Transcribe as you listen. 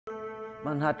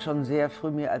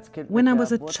When I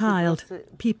was a child,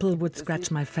 people would scratch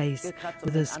my face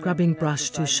with a scrubbing brush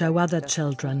to show other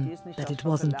children that it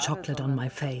wasn't chocolate on my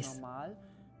face.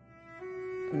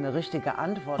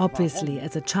 Obviously,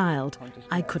 as a child,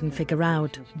 I couldn't figure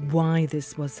out why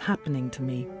this was happening to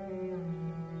me.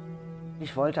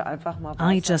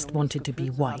 I just wanted to be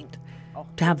white,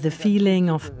 to have the feeling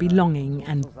of belonging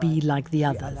and be like the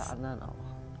others.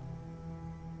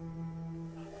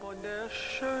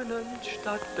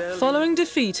 Following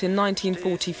defeat in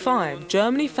 1945,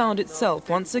 Germany found itself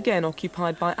once again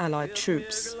occupied by Allied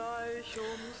troops.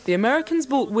 The Americans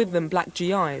brought with them black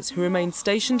GIs who remained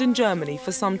stationed in Germany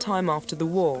for some time after the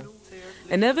war.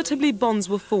 Inevitably bonds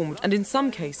were formed and in some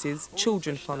cases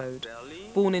children followed,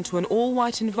 born into an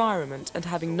all-white environment and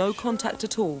having no contact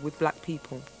at all with black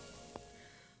people.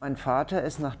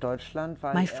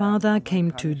 My father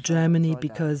came to Germany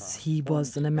because he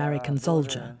was an American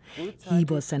soldier. He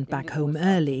was sent back home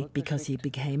early because he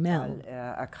became ill.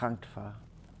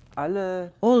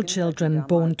 All children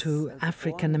born to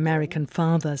African American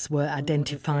fathers were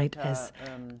identified as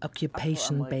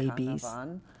occupation babies.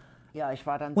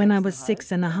 When I was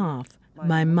 6.5,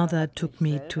 my mother took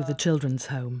me to the children's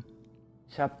home.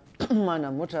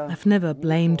 I've never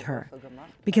blamed her,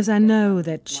 because I know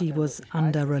that she was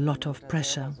under a lot of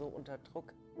pressure.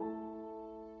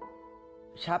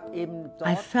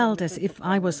 I felt as if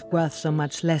I was worth so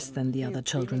much less than the other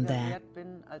children there.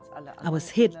 I was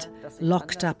hid,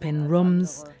 locked up in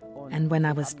rooms, and when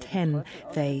I was 10,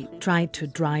 they tried to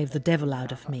drive the devil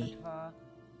out of me.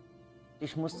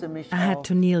 I had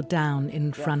to kneel down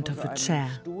in front of a chair.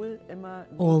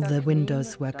 All the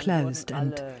windows were closed,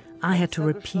 and I had to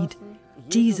repeat,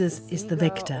 "Jesus is the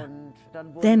victor."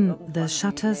 Then the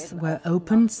shutters were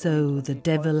opened so the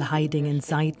devil hiding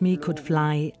inside me could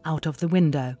fly out of the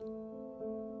window.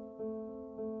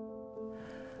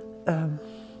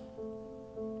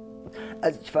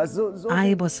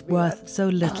 I was worth so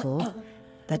little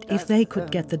that if they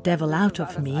could get the devil out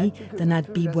of me, then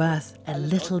I'd be worth a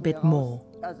little bit more.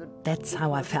 That's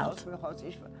how I felt.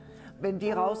 Wenn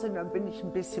die raus sind, dann bin ich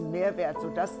ein bisschen mehr wert. So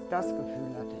das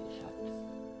Gefühl hatte ich halt.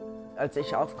 Als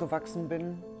ich aufgewachsen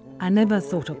bin. I never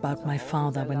thought about my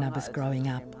father when I was growing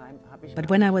up. But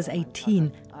when I was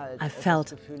 18, I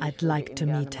felt I'd like to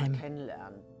meet him.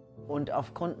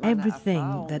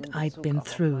 Everything that I'd been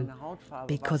through,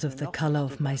 because of the color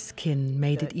of my skin,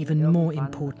 made it even more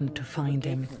important to find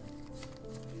him.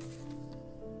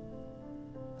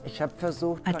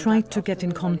 I tried to get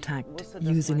in contact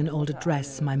using an old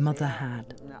address my mother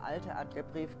had,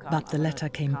 but the letter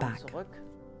came back.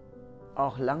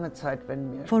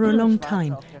 For a long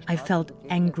time, I felt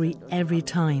angry every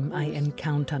time I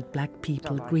encountered black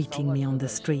people greeting me on the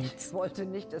streets.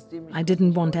 I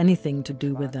didn't want anything to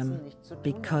do with them,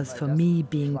 because for me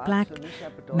being black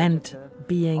meant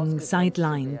being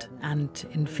sidelined and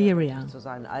inferior.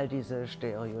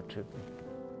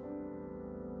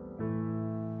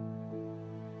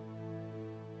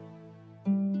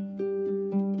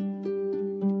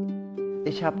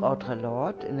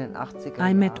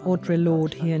 I met Audre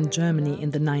Lorde here in Germany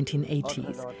in the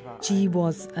 1980s. She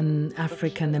was an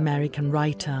African-American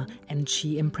writer and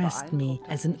she impressed me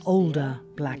as an older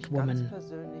black woman.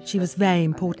 She was very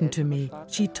important to me.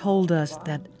 She told us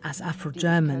that as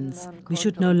Afro-Germans, we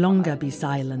should no longer be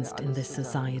silenced in this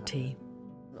society.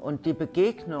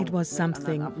 It was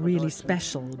something really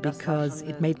special because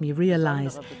it made me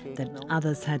realize that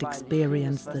others had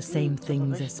experienced the same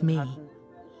things as me.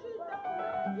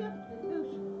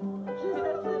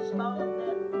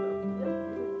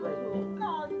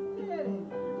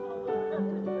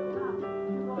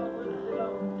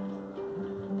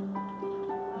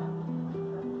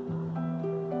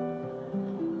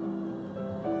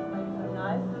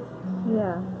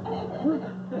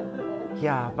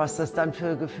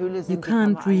 You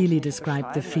can't really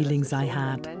describe the feelings I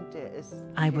had.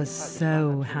 I was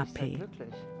so happy.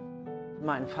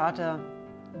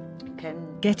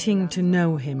 Getting to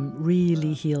know him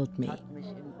really healed me.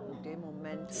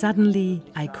 Suddenly,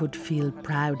 I could feel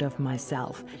proud of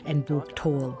myself and walk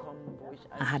tall.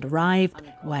 I had arrived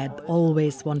where I'd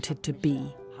always wanted to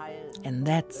be. And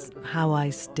that's how I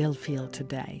still feel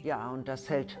today. Ja, und das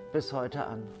hält bis heute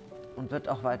an und wird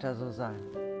auch weiter so sein.